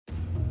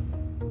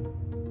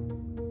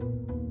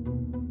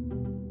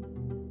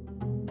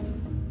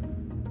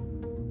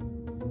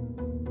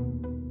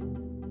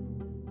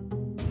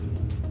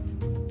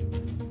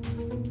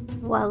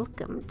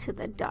Welcome to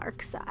the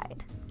dark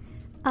side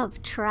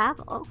of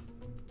travel.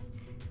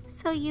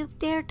 So you've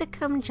dared to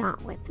come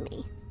jaunt with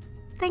me.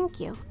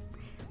 Thank you.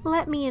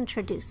 Let me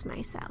introduce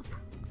myself.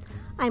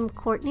 I'm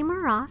Courtney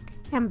Maroc,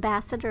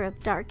 Ambassador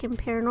of Dark and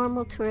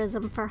Paranormal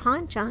Tourism for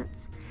Haunt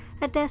Jaunts,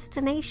 a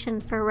destination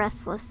for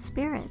restless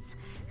spirits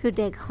who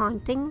dig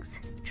hauntings,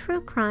 true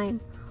crime,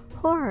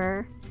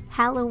 horror,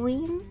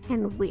 Halloween,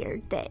 and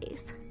weird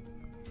days.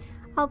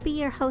 I'll be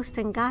your host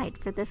and guide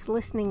for this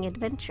listening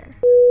adventure.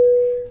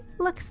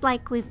 Looks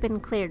like we've been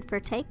cleared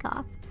for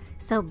takeoff,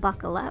 so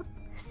buckle up,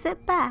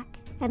 sit back,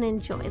 and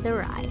enjoy the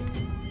ride.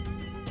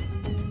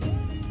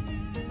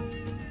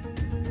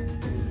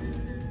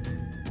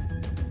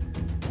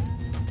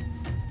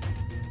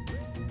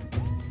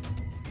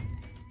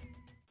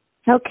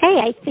 Okay,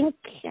 I think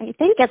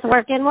it's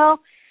working.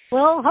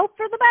 We'll hope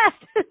for the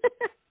best.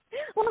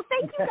 Well,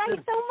 thank you guys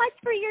so much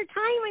for your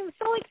time. I'm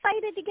so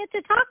excited to get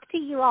to talk to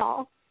you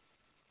all.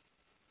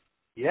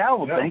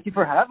 Thank you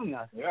for having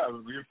us. Yeah,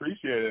 we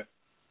appreciate it.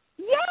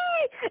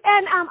 Yay!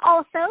 And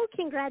also,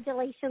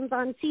 congratulations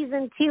on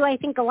season 2. I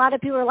think a lot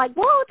of people are like,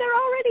 whoa, they're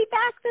already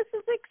back. This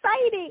is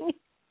exciting.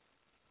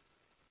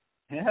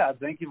 Yeah,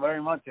 thank you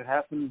very much. It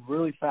happened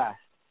really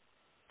fast.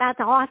 That's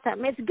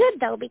awesome. It's good,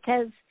 though,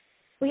 because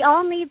we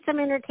all need some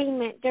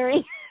entertainment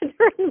during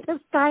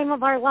this time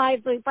of our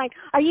lives. It's like,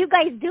 are you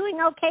guys doing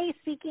okay,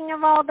 speaking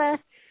of all the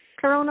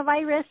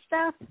coronavirus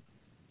stuff?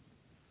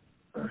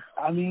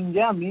 I mean,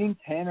 yeah, me and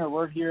Tanner,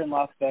 we're here in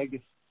Las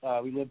Vegas.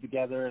 We live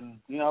together, and,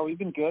 we've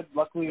been good.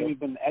 Luckily,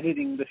 we've been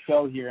editing the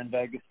show here in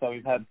Vegas, so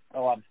we've had a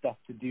lot of stuff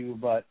to do.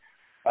 But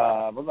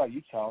what about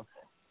you, Charles?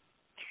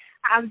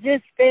 I've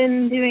just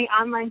been doing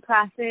online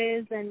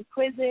classes and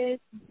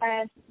quizzes and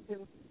tests,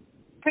 and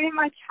pretty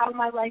much how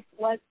my life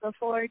was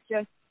before,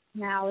 just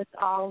now it's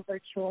all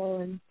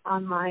virtual and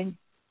online.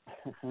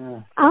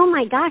 Oh,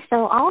 my gosh,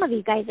 so all of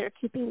you guys are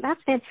keeping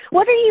that fan.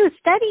 What are you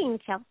studying,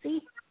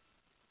 Chelsea?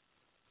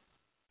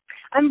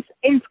 I'm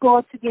in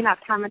school to be an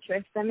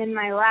optometrist. I'm in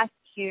my last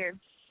year.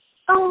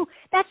 Oh,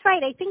 that's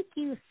right. I think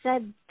you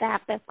said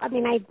that. I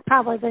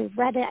probably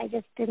read it. I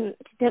just didn't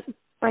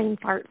brain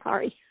fart.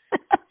 Sorry.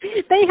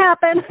 They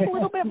happen a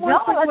little bit more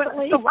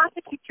frequently. It's a lot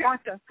to keep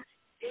track of.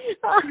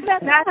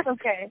 That's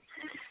okay.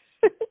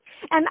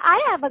 And I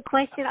have a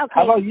question. Okay.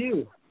 How about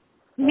you?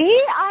 Me?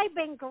 I've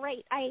been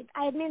great.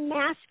 I'm in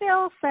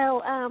Nashville,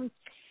 so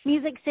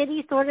Music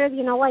City sort of,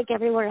 like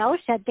everywhere else,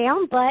 shut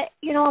down. But,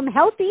 I'm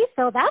healthy,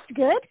 so that's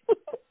good.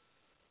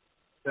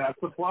 That's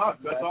a plus.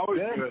 That's always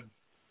good.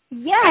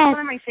 Yes. It's one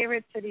of my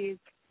favorite cities.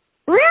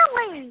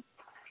 Really?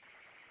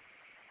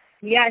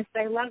 Yes,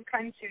 I love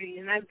country,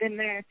 and I've been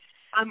there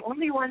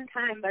only one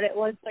time, but it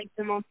was,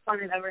 the most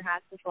fun I've ever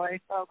had before.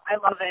 So I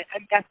love it.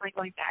 I'm definitely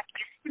going back.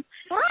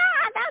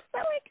 That's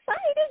so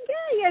exciting.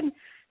 Yay. And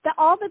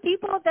all the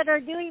people that are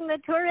doing the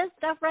tourist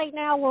stuff right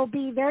now will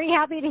be very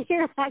happy to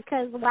hear that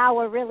because, wow,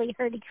 we're really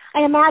hurting.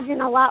 I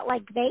imagine a lot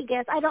like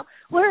Vegas.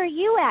 Where are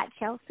you at,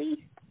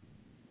 Chelsea?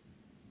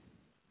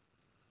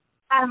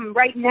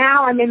 Right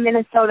now I'm in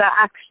Minnesota,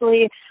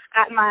 actually,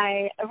 at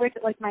my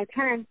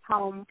parents'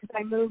 home because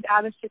I moved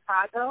out of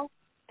Chicago,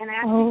 and I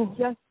actually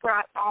just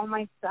brought all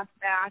my stuff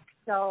back.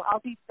 So I'll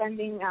be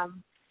spending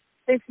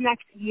this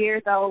next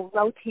year, though,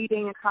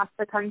 rotating across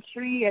the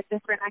country at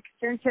different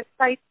externship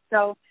sites.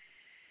 So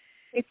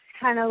it's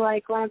kind of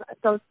like one of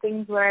those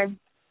things where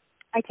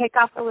I take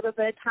off a little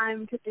bit of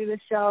time to do the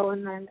show,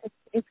 and then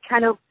it's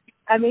kind of,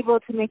 I'm able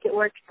to make it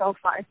work so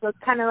far. So it's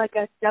kind of like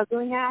a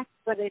juggling act,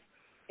 but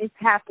it's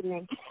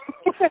happening.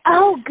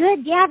 Oh,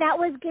 good. Yeah, that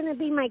was going to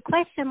be my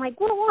question. What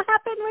will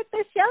happen with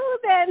the show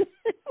then?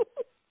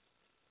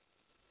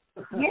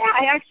 Yeah,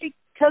 I actually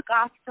took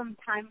off some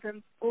time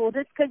from school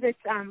just because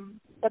it's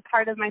the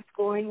part of my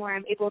schooling where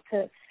I'm able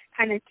to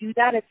kind of do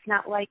that. It's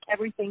not like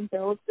everything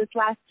builds this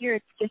last year.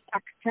 It's just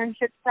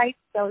externship sites.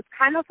 So it's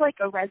kind of like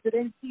a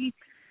residency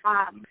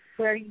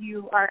where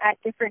you are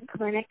at different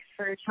clinics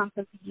for a chunk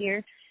of the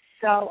year.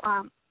 So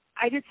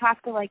I just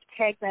have to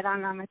tag that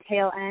on the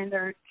tail end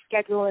or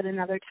schedule it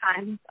another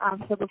time.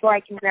 So before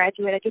I can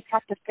graduate, I just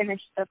have to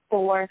finish the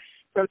 4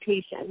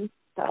 rotations.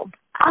 So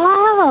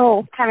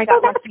kind of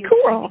got that's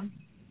cool. Training.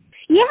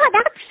 Yeah,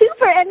 that's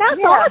super, and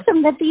that's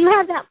awesome that you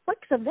have that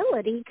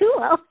flexibility.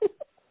 Cool.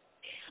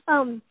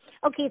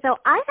 Okay, so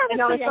I have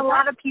a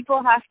lot of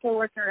people have to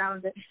work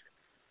around it.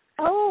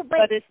 Oh,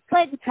 but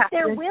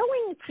they're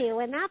willing to,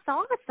 and that's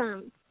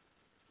awesome.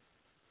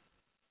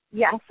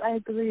 Yes, I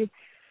agree.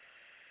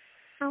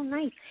 Oh,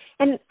 nice.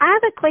 And I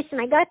have a question.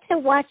 I got to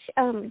watch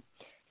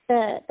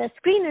the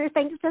screener,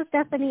 thanks to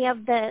Stephanie,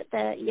 of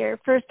your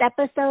first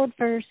episode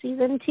for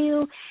season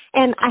 2,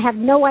 and I have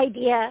no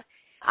idea.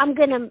 I'm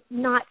going to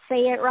not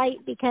say it right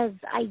because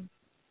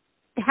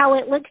how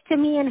it looks to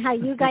me and how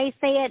you guys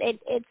say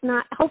it's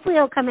not. Hopefully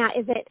it'll come out.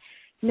 Is it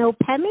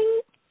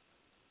Nopeming?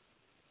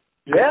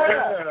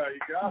 Yeah, you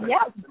got it.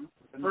 Yep.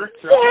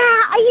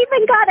 Yeah, I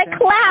even got a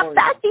clap.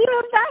 That's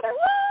even better.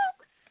 Woo!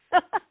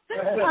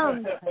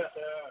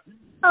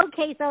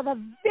 Okay, so the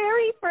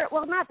very first,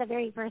 not the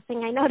very first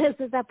thing I noticed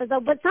this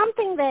episode, but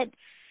something that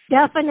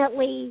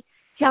definitely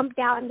jumped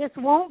out, and this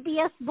won't be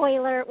a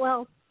spoiler.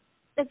 Well,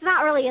 it's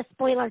not really a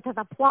spoiler to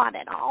the plot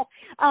at all.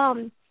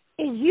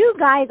 Is you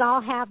guys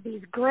all have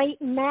these great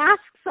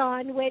masks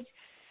on, which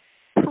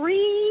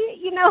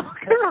coronavirus,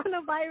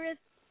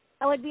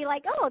 I would be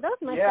like, oh, those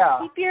must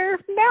keep your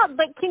mouth.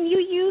 But can you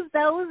use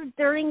those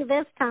during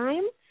this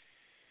time?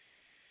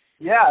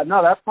 Yeah,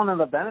 no, that's one of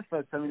the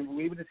benefits. I mean,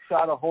 we just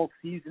shot a whole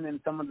season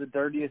in some of the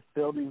dirtiest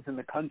buildings in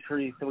the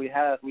country, so we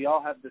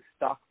all have this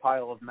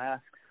stockpile of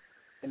masks,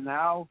 and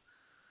now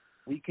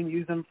we can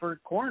use them for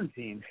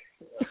quarantine.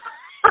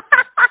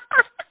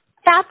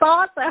 That's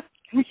awesome.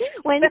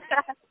 When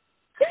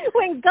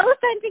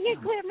ghost hunting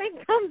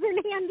equipment comes in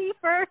handy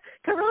for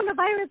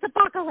coronavirus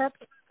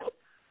apocalypse.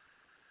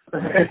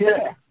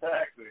 Yeah,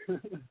 exactly.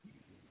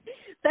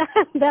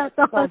 That's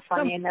awesome. So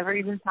funny. I never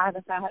even thought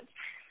of that.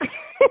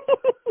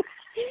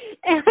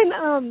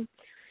 And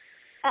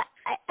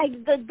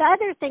the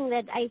other thing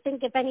that I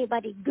think if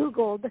anybody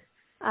Googled, here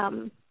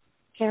I'm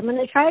going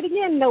to try it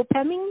again,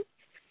 Nopeming.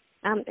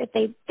 If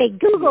they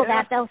Google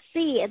that, they'll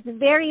see it's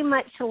very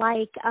much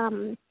like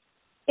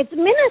it's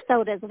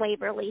Minnesota's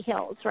Waverly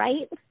Hills,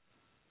 right?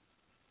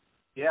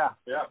 Yeah,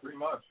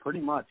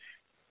 pretty much.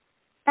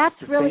 That's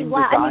really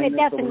wild. I mean, it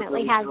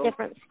definitely has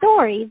different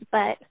stories,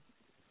 but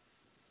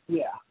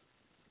yeah,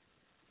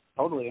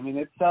 totally. I mean,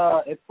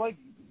 it's like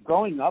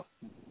growing up.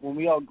 When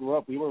we all grew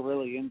up, we were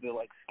really into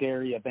like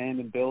scary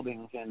abandoned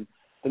buildings, and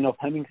the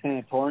Nopeming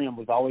Sanatorium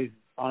was always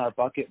on our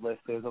bucket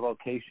list. It was a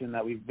location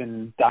that we've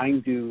been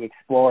dying to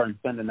explore and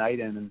spend the night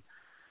in. And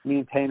me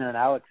and Tanner and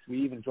Alex, we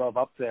even drove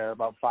up there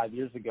about 5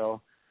 years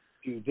ago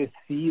to just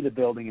see the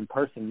building in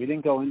person. We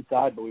didn't go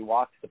inside, but we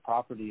walked the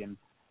property, and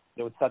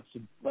it was such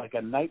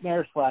a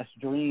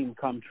nightmare/dream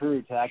come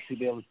true to actually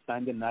be able to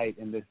spend a night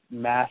in this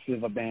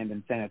massive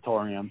abandoned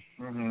sanatorium.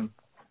 Mm-hmm.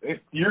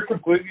 You're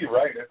completely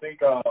right. I think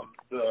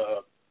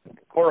the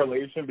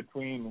correlation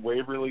between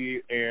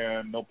Waverly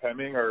and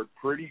Nopeming are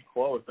pretty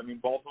close. I mean,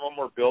 both of them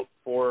were built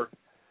for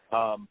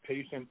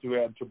patients who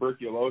had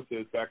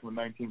tuberculosis back in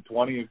the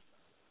 1920s,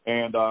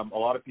 and a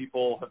lot of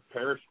people have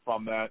perished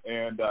from that.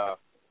 And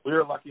we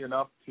were lucky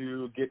enough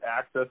to get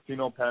access to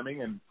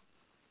Nopeming and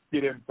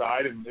get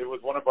inside, and it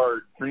was one of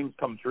our dreams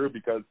come true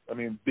because, I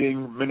mean,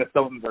 being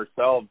Minnesotans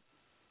ourselves,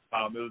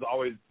 it was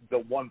always the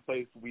one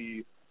place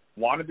we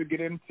wanted to get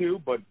into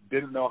but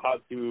didn't know how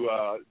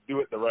to do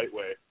it the right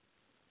way.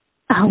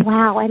 Oh,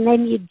 wow. And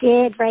then you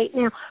did right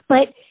now.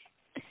 But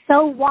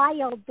so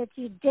wild that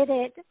you did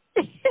it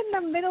in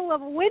the middle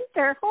of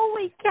winter.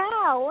 Holy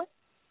cow.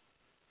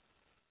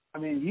 I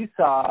mean, you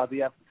saw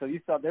the episode. You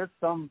saw there's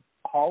some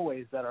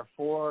hallways that are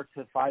 4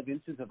 to 5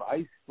 inches of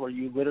ice where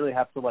you literally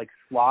have to, like,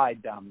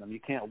 slide down them. You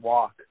can't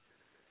walk.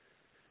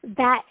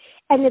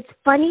 And it's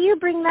funny you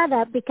bring that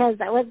up because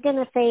I was going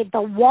to say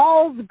the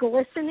walls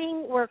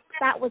glistening,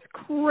 that was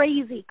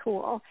crazy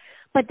cool.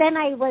 But then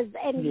you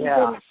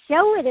didn't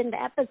show it in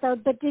the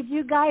episode, but did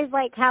you guys,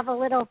 like, have a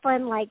little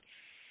fun, like,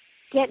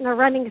 getting a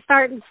running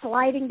start and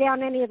sliding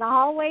down any of the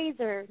hallways,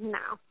 or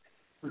no?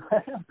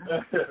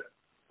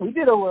 We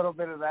did a little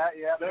bit of that,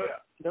 yeah.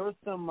 There was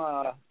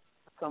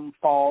some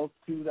falls,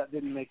 too, that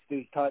didn't make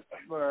the cut,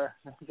 or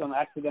some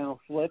accidental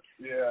slips.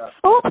 Yeah.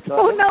 Oh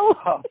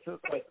no.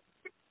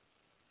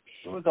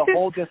 It was a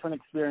whole different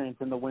experience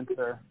in the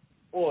winter.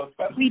 Well,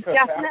 we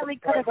definitely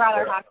could have brought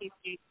our hockey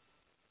skates.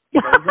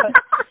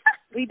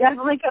 We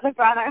definitely could have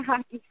brought our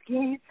hockey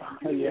skates.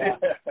 Yeah.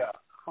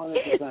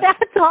 100%.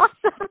 That's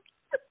awesome.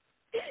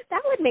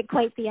 That would make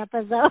quite the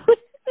episode.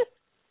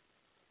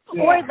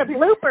 Or the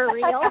blooper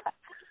reel.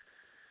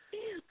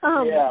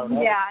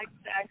 Yeah,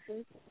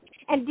 exactly.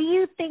 And do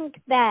you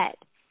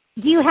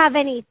have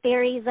any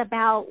theories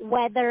about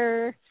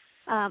whether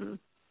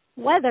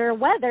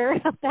weather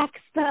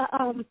affects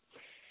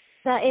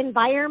the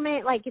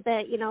environment, like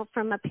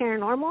from a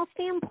paranormal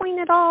standpoint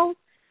at all?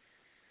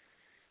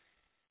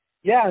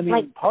 Yeah, I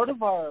mean, part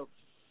of our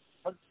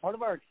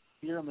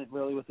experiment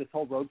really with this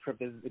whole road trip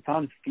is it's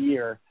on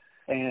fear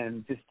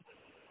and just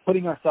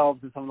putting ourselves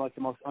in some of like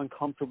the most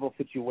uncomfortable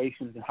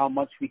situations and how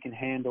much we can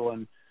handle.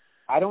 And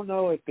I don't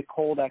know if the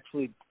cold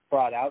actually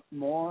brought out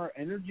more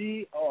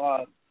energy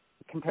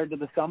compared to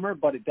the summer,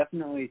 but it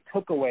definitely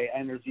took away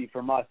energy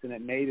from us, and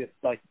it made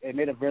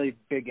a very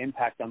big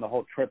impact on the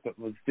whole trip. It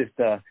was just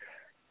a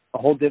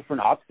whole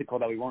different obstacle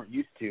that we weren't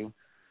used to.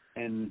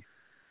 And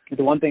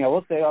the one thing I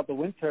will say about the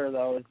winter,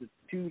 though, is it's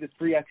 2 to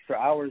 3 extra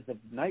hours of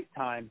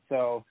nighttime.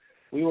 So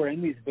we were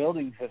in these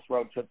buildings this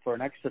road trip for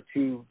an extra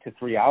 2 to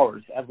 3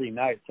 hours every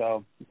night.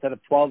 So instead of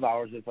 12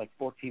 hours, it's like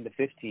 14 to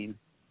 15.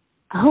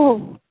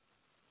 Oh,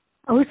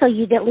 so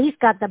you at least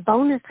got the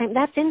bonus time.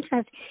 That's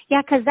interesting.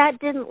 Yeah, because that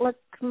didn't look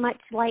much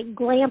like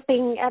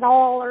glamping at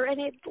all,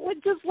 it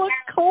just looked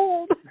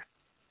cold.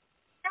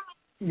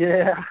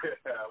 Yeah.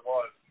 It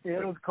was.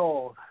 It was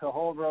cold. The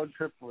whole road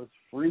trip was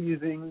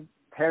freezing,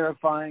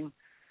 terrifying.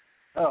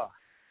 Oh.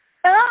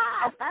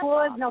 As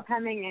cool as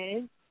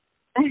Nopeming is,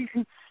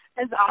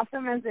 as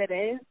awesome as it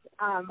is,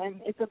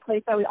 and it's a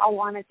place that we all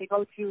wanted to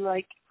go to,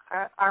 like,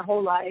 our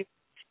whole life.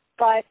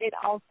 but it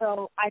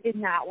also, I did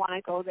not want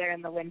to go there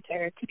in the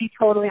winter. To be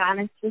totally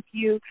honest with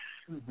you,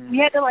 we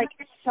had to, like,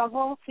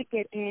 shovel to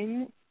get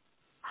in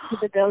to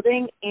the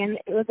building, and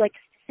it was, like,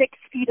 6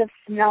 feet of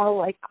snow,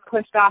 like,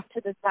 pushed off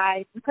to the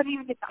side. We couldn't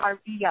even get the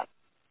RV up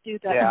due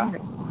to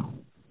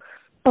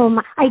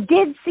I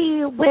did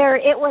see where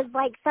it was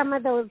like some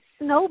of those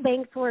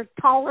snowbanks were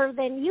taller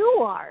than you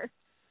are.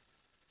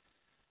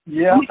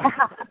 Yeah.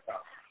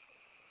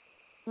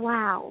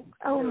 Wow.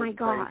 Oh, my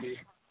gosh. Crazy.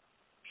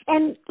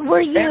 And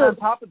were you... And on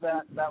top of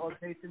that, that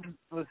location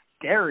was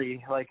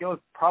scary. Like, it was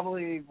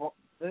probably... Well,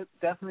 it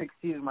definitely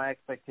exceeded my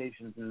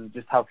expectations and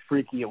just how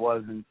freaky it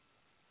was, and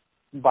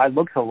by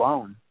looks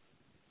alone.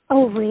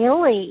 Oh,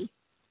 really?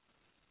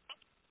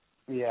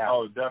 Yeah.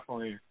 Oh,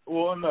 definitely.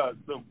 Well, and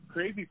the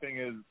crazy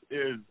thing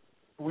is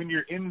when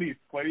you're in these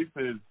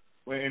places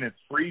and it's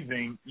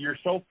freezing, you're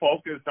so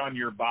focused on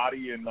your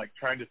body and, like,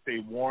 trying to stay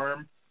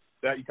warm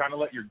that you kind of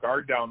let your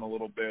guard down a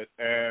little bit.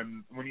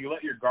 And when you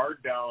let your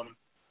guard down,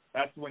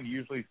 that's when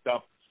usually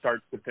stuff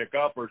starts to pick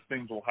up or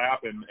things will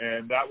happen.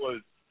 And that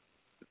was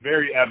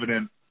very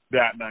evident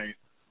that night.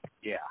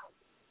 Yeah.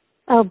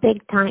 Oh,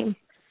 big time.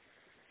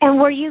 And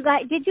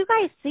did you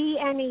guys see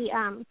any,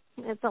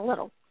 it's a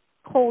little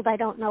cold, I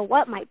don't know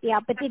what might be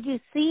out, but did you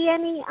see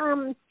any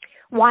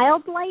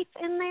wildlife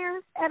in there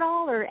at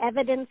all, or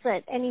evidence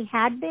that any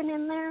had been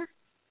in there?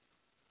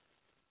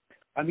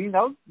 I mean,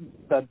 that was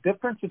the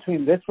difference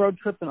between this road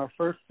trip and our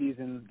first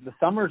season. The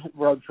summer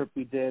road trip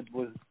we did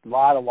was a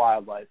lot of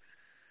wildlife.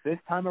 This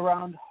time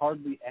around,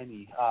 hardly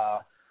any.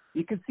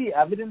 You could see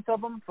evidence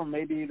of them from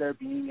maybe there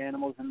being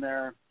animals in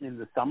there in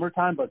the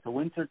summertime, but the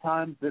winter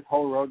time, this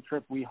whole road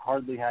trip, we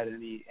hardly had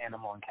any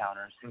animal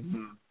encounters.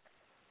 Mm-hmm.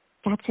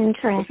 That's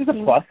interesting. Which is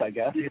a plus, I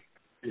guess.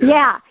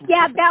 Yeah,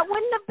 that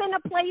wouldn't have been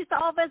a place to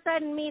all of a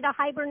sudden meet a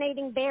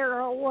hibernating bear or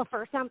a wolf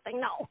or something,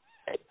 no.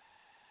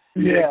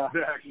 Yeah,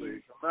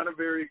 exactly. I'm not a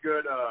very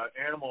good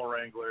animal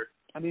wrangler.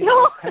 I mean,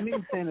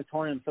 Nopeming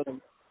Sanatorium, so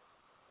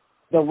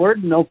the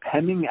word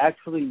Nopeming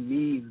actually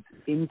means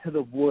into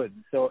the woods.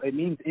 So it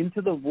means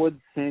into the woods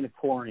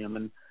sanatorium.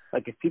 And,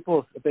 like, if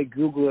they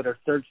Google it or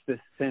search this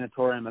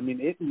sanatorium, I mean,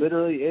 it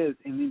literally is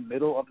in the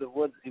middle of the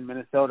woods in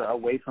Minnesota,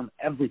 away from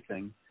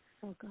everything.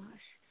 Oh, gosh.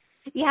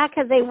 Yeah,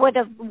 because they would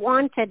have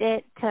wanted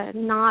it to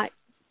not,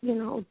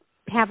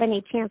 have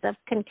any chance of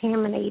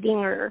contaminating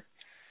or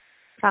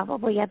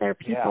probably other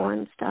people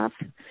and stuff.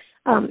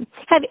 And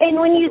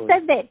when you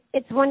said that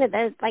it's one of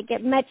those, like,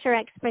 it met your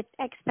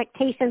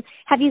expectations,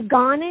 have you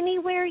gone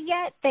anywhere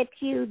yet that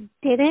you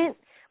didn't?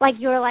 Like,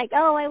 you were like,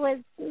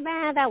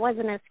 that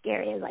wasn't as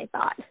scary as I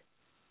thought.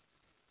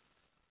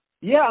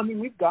 Yeah, I mean,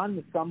 we've gone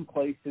to some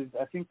places.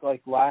 I think,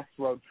 like, last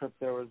road trip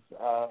there was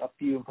a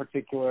few in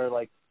particular,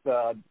 like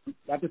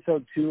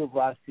episode 2 of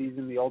last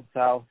season, the Old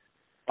South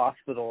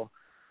Hospital.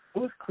 It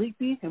was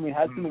creepy, and we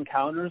had some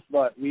encounters,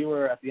 but we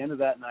were, at the end of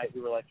that night,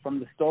 we were like, from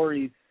the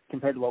stories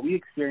compared to what we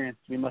experienced,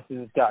 we must have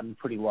just gotten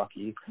pretty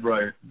lucky.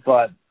 Right.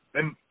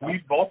 And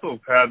we've also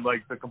had,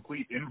 like, the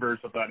complete inverse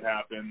of that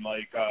happen,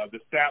 like the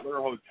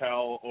Statler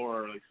Hotel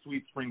or, like,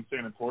 Sweet Spring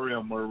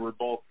Sanatorium, where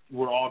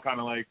we're all kind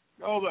of like,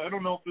 I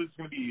don't know if this is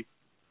going to be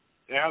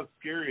as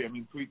scary. I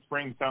mean, Sweet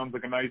Spring sounds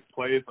like a nice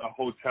place, a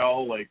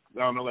hotel, like, I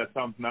don't know, that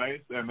sounds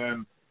nice. And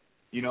then,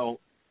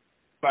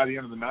 by the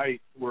end of the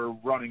night, we're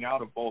running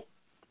out of both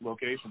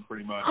locations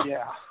pretty much.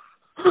 Yeah.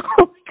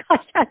 Oh, my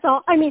gosh, that's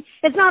all. I mean,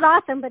 it's not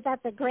awesome, but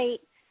that's a great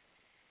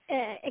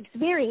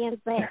experience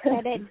that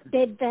it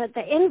did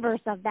the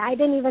inverse of that. I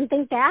didn't even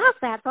think to ask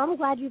that, so I'm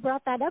glad you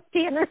brought that up,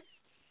 Tanner.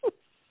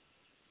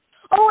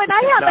 And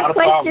I have a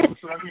question.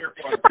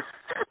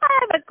 I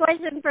have a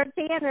question for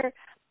Tanner.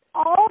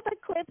 All the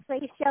clips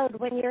they showed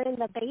when you're in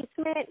the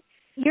basement,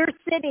 you're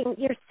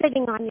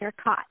sitting on your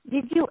cot.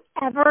 Did you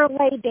ever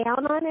lay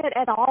down on it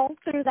at all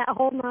through that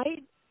whole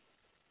night?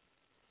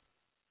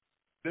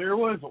 There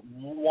was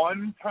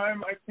one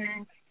time, I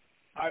think.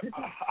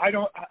 I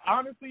don't,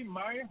 honestly,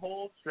 my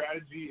whole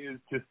strategy is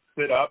to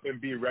sit up and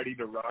be ready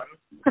to run.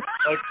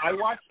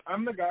 Like,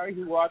 I'm the guy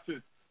who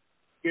watches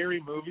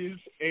scary movies,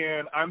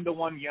 and I'm the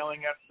one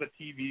yelling at the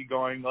TV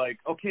going, like,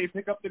 okay,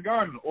 pick up the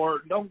gun,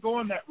 or don't go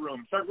in that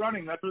room, start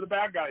running, that's where the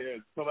bad guy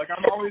is. So, like,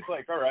 I'm always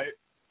like, all right,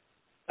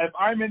 if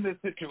I'm in this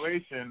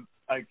situation,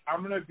 like,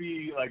 I'm going to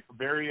be, like,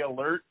 very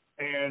alert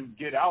and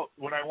get out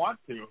when I want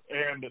to.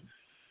 And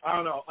I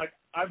don't know, like,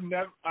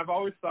 I've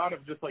always thought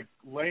of just, like,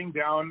 laying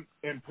down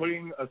and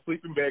putting a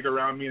sleeping bag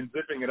around me and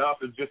zipping it up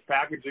as just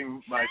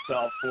packaging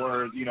myself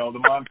for, the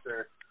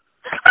monster.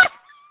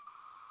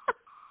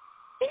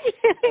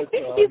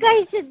 You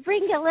guys should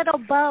bring a little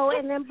bow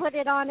and then put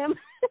it on him.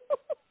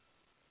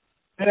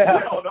 Yeah.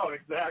 No,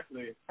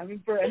 exactly. I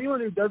mean, for anyone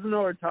who doesn't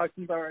know what we're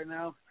talking about right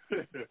now,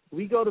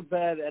 we go to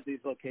bed at these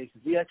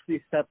locations. We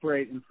actually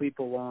separate and sleep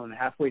alone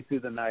halfway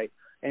through the night,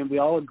 and we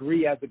all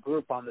agree as a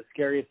group on the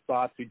scariest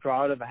spots. We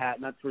draw out of a hat,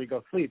 and that's where we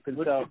go sleep. And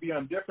which would be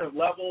on different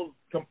levels,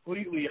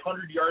 completely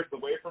 100 yards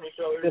away from each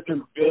other.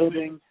 Different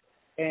buildings.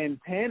 And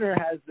Tanner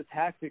has the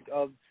tactic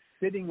of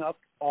sitting up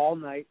all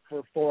night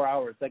for 4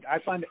 hours. Like,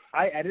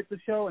 I edit the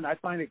show, and I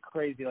find it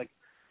crazy. Like,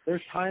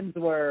 there's times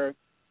where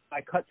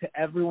I cut to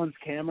everyone's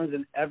cameras,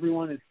 and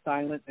everyone is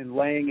silent and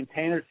laying, and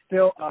Tanner's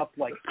still up,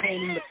 like,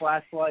 painting the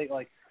flashlight,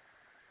 like,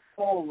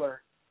 full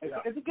alert.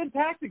 It's a good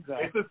tactic, though.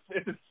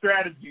 It's a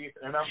strategy,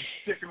 and I'm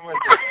sticking with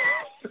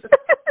it.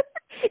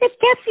 It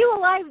kept you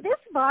alive this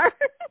far.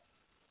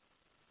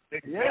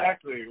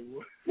 Exactly.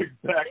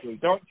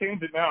 Don't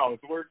change it now.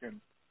 It's working.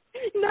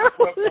 No.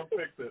 Don't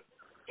fix it.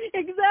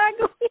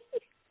 Exactly.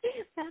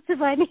 That's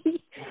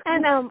funny.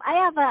 And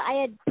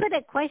I had put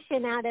a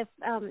question out if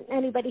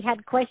anybody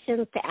had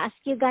questions to ask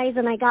you guys,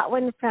 and I got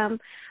one from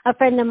a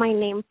friend of mine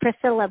named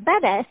Priscilla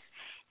Bettis,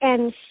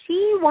 and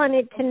she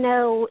wanted to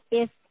know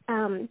if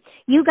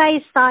you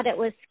guys thought it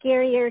was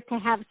scarier to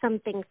have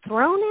something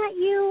thrown at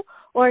you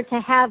or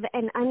to have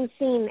an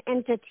unseen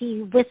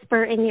entity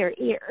whisper in your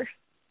ear.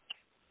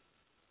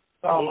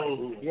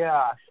 Oh,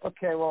 yeah.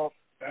 Okay, well,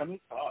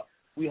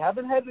 we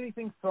haven't had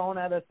anything thrown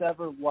at us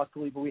ever,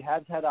 luckily, but we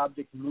have had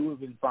objects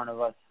move in front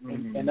of us,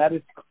 and that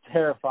is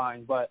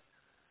terrifying. But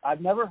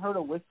I've never heard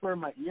a whisper in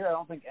my ear. I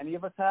don't think any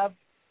of us have,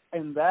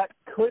 and that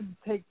could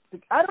take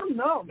 – I don't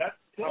know. That's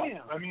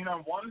damn. I mean,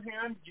 on one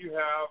hand, you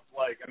have,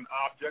 like, an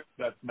object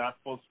that's not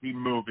supposed to be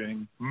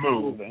moving,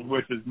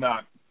 which is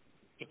not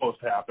supposed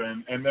to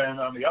happen. And then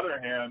on the other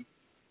hand,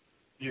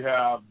 you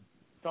have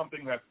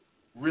something that's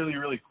really,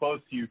 really close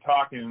to you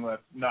talking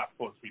that's not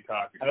supposed to be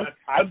talking.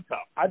 That's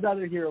tough. I'd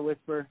rather hear a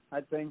whisper,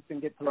 I think,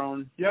 than get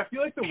thrown. Yeah, I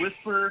feel like the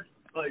whisper,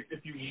 like,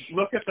 if you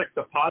look at, like,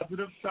 the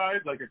positive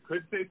side, like, it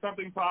could say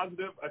something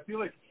positive. I feel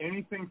like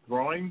anything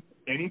throwing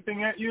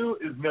anything at you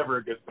is never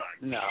a good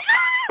sign. No.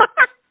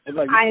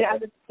 I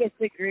would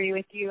disagree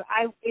with you.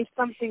 If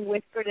something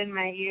whispered in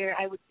my ear,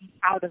 I would be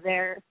out of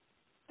there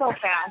so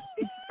fast.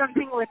 If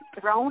something was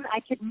thrown,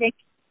 I could make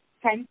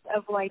sense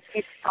of, like,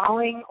 it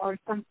falling or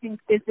something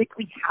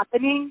physically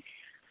happening,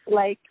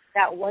 like,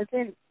 that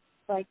wasn't,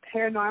 like,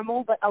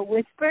 paranormal. But a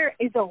whisper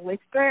is a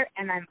whisper,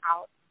 and I'm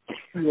out.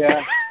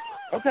 Yeah.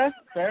 Okay,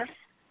 fair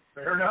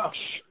enough.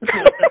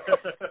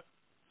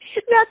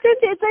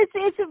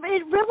 It's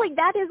really,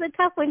 that is a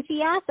tough one.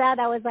 She asked that,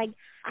 I was like,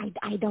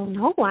 I don't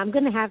know.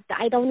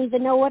 I don't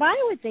even know what I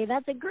would say.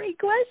 That's a great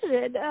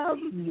question.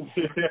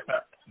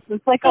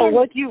 It's like a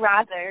would you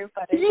rather,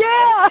 but it's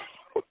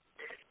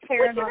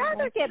paranormal. Would you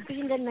rather get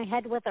beamed in the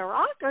head with a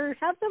rock or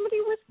have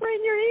somebody whisper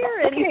in your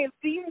ear? Okay,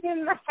 beamed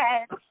in the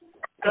head.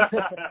 I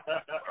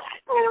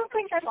don't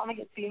think I'd want to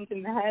get beamed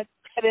in the head.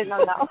 I didn't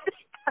know that.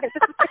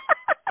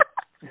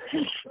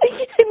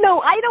 No,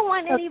 I don't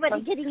want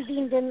anybody getting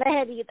beamed in the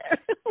head either.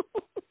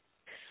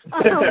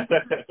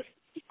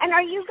 And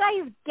are you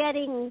guys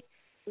getting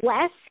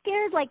less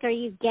scared? Like, are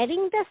you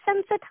getting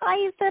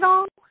desensitized at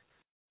all?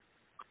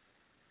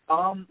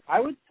 I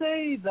would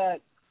say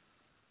that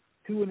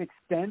to an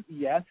extent,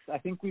 yes. I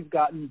think we've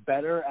gotten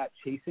better at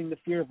chasing the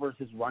fear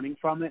versus running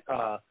from it,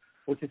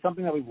 which is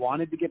something that we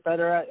wanted to get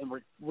better at, and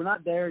we're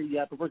not there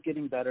yet, but we're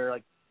getting better.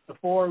 Like,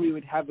 before, we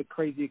would have a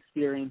crazy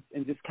experience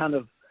and just kind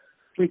of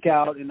freak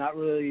out and not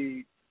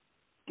really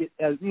get,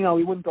 as you know,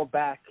 we wouldn't go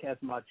back as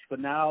much. But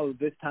now,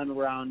 this time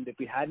around, if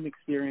we had an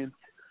experience,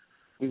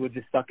 we would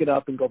just suck it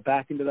up and go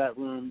back into that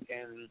room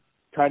and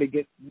try to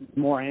get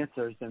more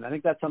answers. And I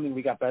think that's something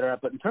we got better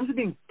at. But in terms of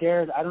being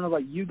scared, I don't know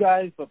about you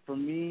guys, but for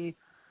me,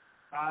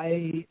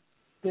 I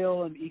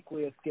still am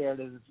equally as scared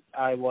as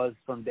I was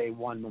from day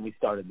one when we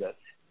started this.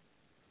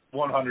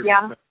 100%.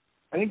 Yeah.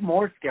 I think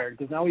more scared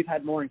because now we've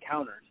had more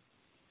encounters.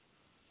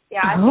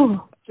 Yeah, I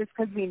think just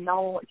because we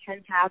know what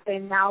can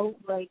happen now,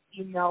 like,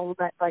 you know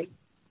that, like,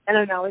 I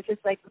don't know, it's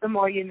just like the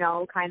more you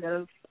know, kind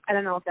of, I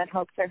don't know if that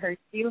helps or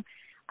hurts you.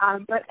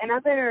 But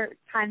another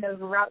kind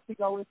of route to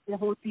go with the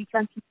whole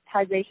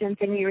desensitization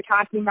thing you were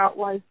talking about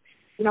was,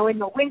 you know, in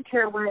the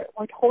winter we're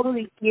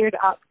totally geared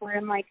up. We're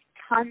in, like,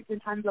 tons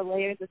and tons of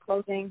layers of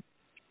clothing.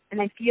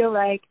 And I feel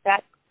like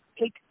that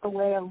takes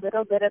away a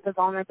little bit of the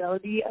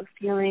vulnerability of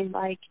feeling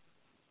like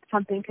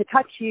something could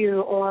touch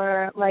you,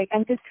 or, like,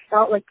 I just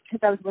felt like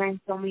because I was wearing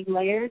so many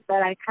layers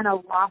that I kind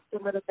of lost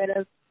a little bit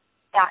of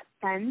that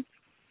sense.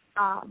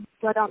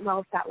 So I don't know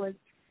if that was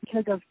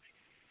because of,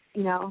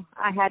 you know,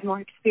 I had more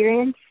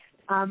experience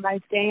by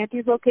staying at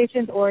these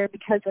locations or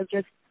because of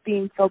just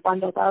being so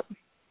bundled up.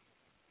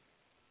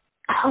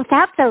 Oh,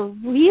 that's a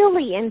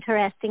really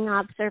interesting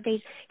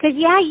observation. Because,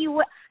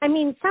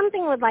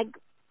 something would, like,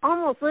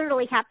 almost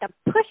literally have to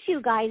push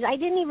you guys. I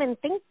didn't even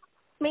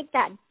make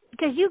that,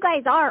 because you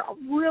guys are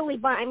really,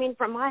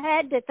 from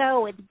head to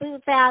toe, it's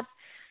boot hats,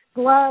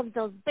 gloves,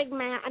 those big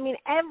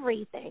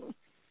everything.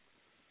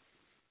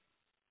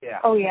 Yeah.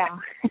 Oh, yeah.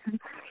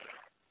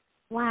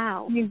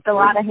 Wow. Used a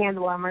lot of hand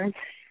warmers.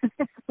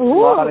 A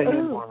lot of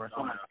hand warmers.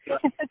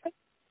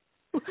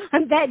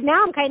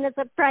 Now I'm kind of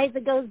surprised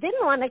the ghost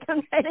didn't want to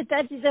come try to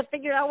touch you to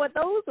figure out what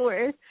those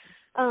were.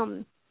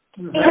 I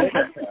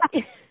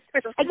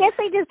guess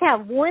I just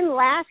have one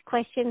last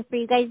question for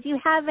you guys. Do you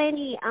have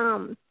any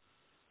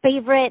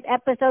favorite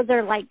episodes,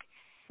 or like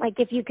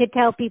if you could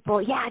tell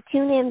people,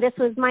 tune in, this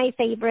was my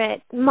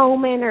favorite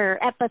moment or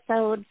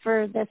episode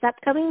for this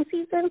upcoming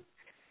season?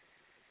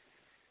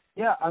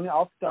 Yeah,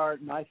 I'll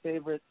start. My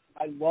favorite,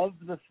 I love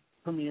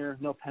premiere,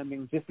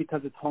 Nopeming, just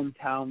because it's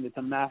hometown. It's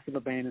a massive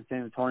abandoned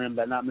sanatorium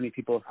that not many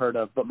people have heard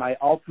of. But my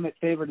ultimate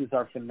favorite is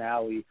our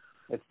finale.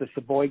 It's the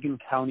Sheboygan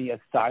County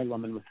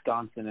Asylum in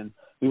Wisconsin, and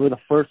we were the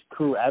first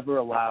crew ever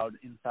allowed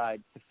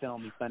inside to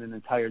film. We spent an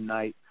entire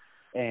night,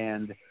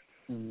 and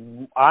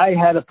I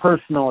had a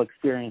personal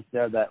experience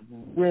there that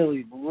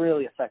really,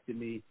 really affected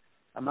me.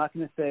 I'm not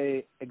going to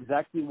say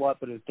exactly what,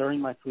 but it was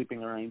during my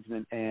sleeping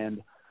arrangement,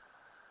 and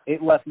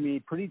it left me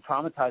pretty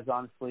traumatized,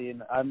 honestly.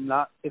 And I'm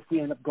not, if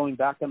we end up going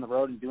back on the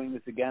road and doing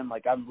this again,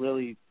 like, I'm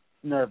really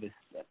nervous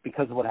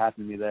because of what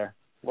happened to me there.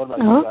 What about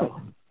you guys?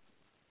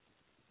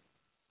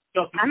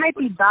 I might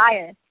be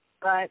biased,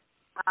 but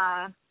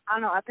I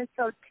don't know.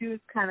 Episode 2 is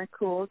kind of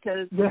cool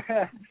because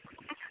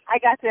I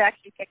got to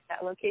actually pick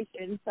that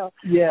location. So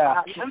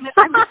yeah, I'm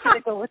just gonna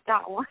go with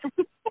that one.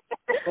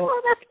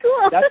 Well, that's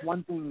cool. That's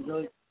one thing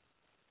really.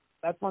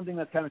 That's one thing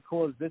that's kind of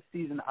cool is this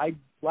season.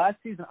 Last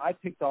season I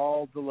picked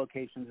all the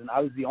locations and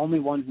I was the only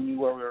one who knew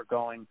where we were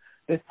going.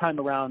 This time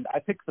around I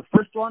picked the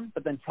first one,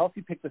 but then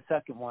Chelsea picked the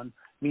second one.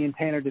 Me and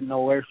Tanner didn't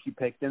know where she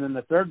picked, and then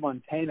the third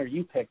one, Tanner,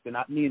 you picked, and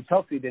me and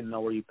Chelsea didn't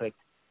know where you picked.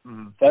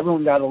 Mm-hmm. So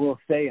everyone got a little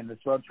say in this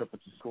road trip,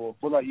 which is cool.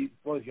 What about you?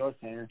 What was yours,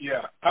 Tanner?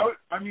 Yeah,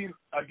 I mean,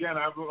 again,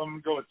 I'm going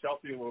to go with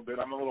Chelsea a little bit.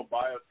 I'm a little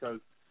biased because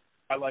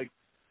I like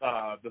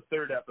the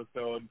third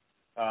episode.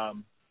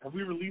 Have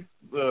we released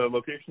the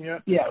location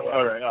yet? Yeah.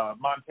 All right.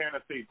 Montana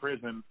State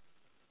Prison,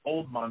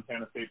 old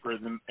Montana State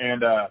Prison,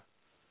 and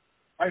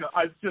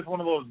it's just one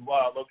of those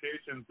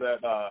locations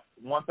that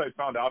once I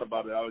found out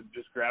about it, I was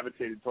just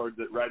gravitated towards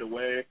it right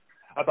away.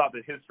 I thought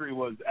the history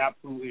was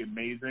absolutely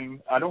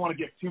amazing. I don't want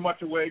to give too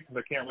much away because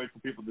I can't wait for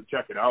people to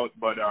check it out.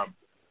 But,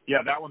 yeah,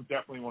 that one's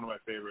definitely one of my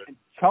favorites. And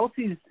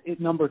Chelsea's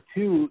number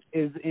 2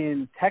 is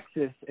in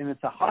Texas, and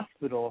it's a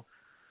hospital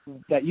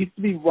that used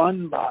to be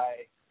run by,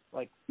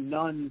 like,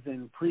 nuns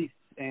and priests.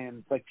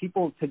 And, like,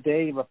 people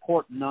today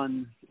report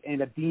nuns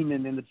and a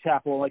demon in the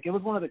chapel. Like, it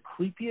was one of the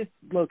creepiest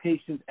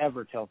locations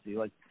ever, Chelsea.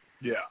 Like,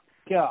 yeah.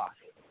 Gosh.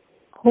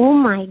 Oh,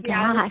 my gosh.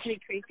 Yeah, it was pretty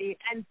creepy.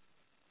 And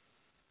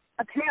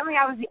apparently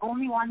I was the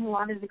only one who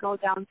wanted to go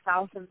down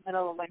south in the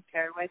middle of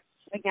winter, which,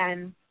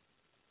 again,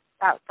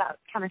 that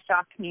kind of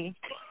shocked me.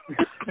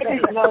 I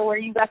didn't know where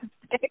you guys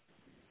picked.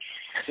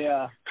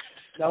 Yeah,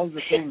 that was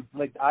the thing.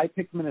 Like, I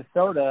picked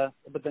Minnesota,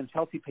 but then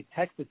Chelsea picked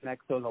Texas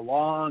next, so it was a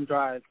long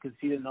drive because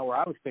she didn't know where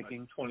I was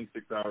picking. Like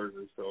 26 hours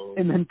or so.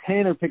 And then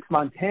Tanner picks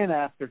Montana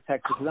after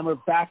Texas, and then we're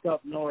back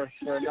up north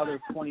for another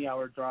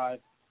 20-hour drive.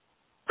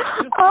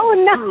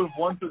 Oh, no. Prove,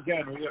 once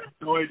again, we have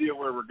no idea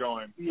where we're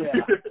going. Yeah.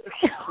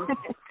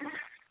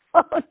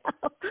 Oh,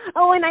 no.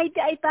 Oh, and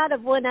I thought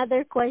of one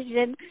other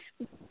question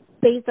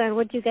based on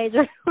what you guys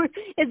are.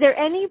 Is there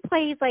any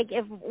place, like,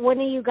 if one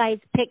of you guys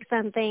picked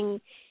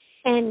something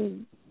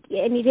and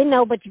you didn't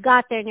know, but you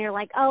got there and you're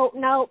like, oh,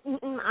 no,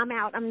 I'm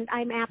out.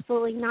 I'm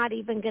absolutely not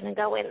even going to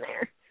go in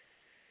there.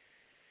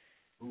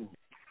 Ooh.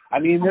 I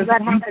mean,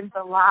 that happens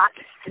a lot.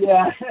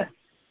 Yeah,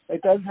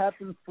 it does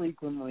happen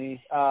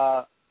frequently.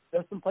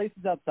 There's some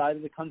places outside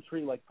of the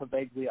country, like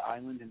Poveglia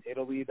Island in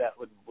Italy, that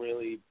would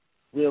really,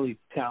 really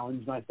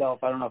challenge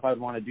myself. I don't know if I'd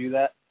want to do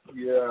that.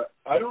 Yeah,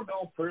 I don't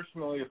know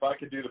personally if I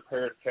could do the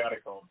Paris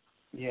catacombs.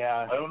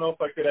 Yeah. I don't know if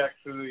I could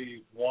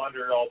actually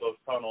wander all those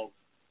tunnels.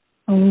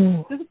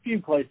 Oh. There's a few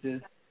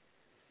places.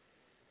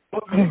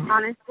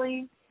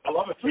 Honestly, I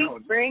love a Sweet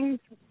challenge. Springs,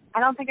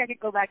 I don't think I could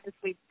go back to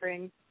Sweet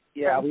Springs.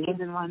 Yeah,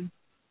 season 1.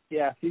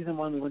 Yeah, season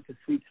 1 we went to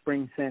Sweet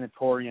Springs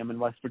Sanatorium in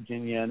West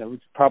Virginia, and it was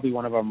probably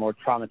one of our more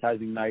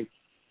traumatizing nights.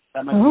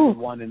 That might be the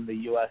one in the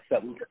U.S.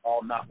 that we would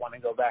all not want to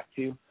go back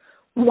to.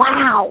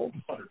 Wow.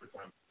 100%.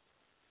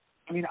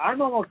 I mean,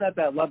 I'm almost at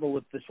that level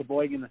with the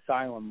Sheboygan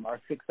Asylum,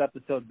 our 6th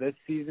episode this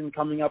season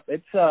coming up.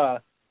 It's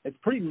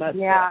pretty messed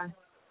Yeah. up.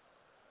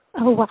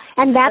 Oh, wow.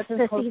 And that's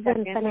the close season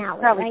second. finale,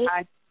 Probably right?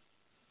 tied.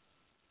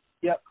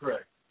 Yep,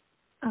 Correct.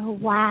 Oh,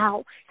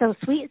 wow. So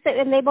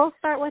and they both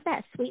start with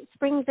S, Sweet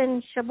Springs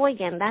and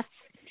Sheboygan. That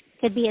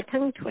could be a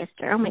tongue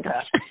twister. Oh, my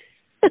gosh.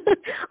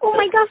 Oh,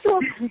 my gosh. Well,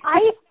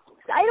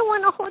 I don't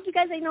want to hold you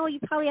guys. I know you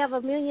probably have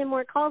a million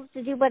more calls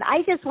to do, but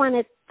I just want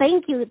to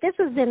thank you. This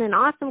has been an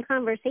awesome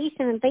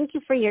conversation, and thank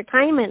you for your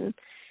time, and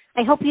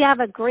I hope you have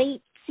a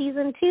great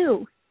season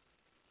 2.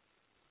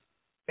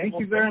 Thank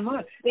you very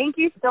much. Thank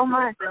you so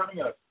much. Thanks for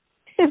having us.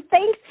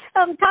 Thanks.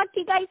 Talk to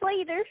you guys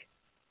later.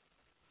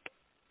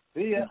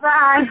 See ya.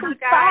 Bye.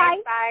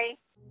 Bye. Bye.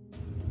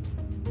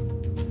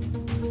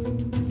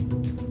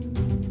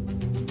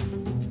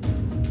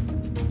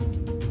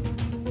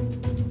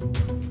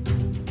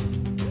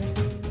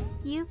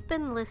 You've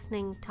been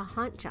listening to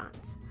Haunt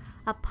Jaunts,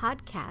 a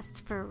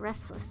podcast for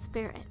restless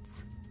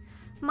spirits.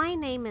 My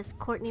name is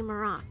Courtney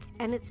Maroc,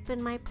 and it's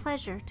been my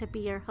pleasure to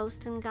be your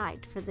host and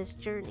guide for this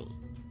journey.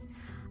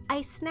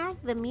 I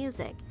snagged the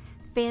music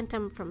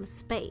Phantom from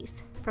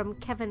Space from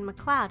Kevin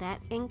MacLeod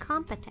at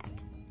Incompetech.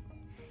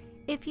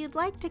 If you'd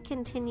like to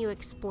continue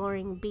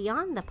exploring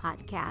beyond the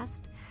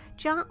podcast,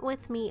 jaunt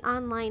with me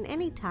online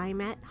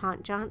anytime at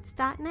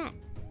hauntjaunts.net.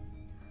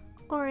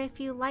 Or if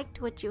you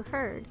liked what you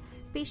heard,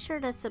 be sure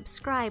to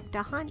subscribe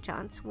to Haunt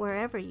Jaunts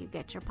wherever you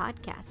get your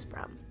podcasts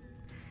from.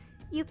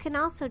 You can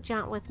also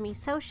jaunt with me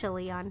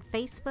socially on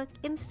Facebook,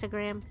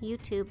 Instagram,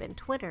 YouTube, and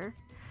Twitter.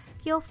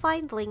 You'll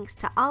find links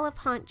to all of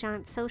Haunt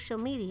Jaunt's social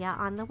media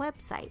on the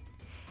website,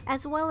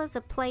 as well as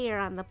a player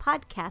on the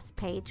podcast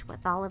page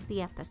with all of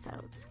the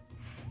episodes.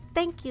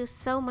 Thank you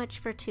so much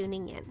for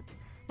tuning in.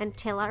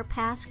 Until our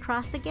paths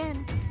cross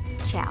again,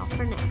 ciao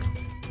for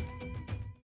now.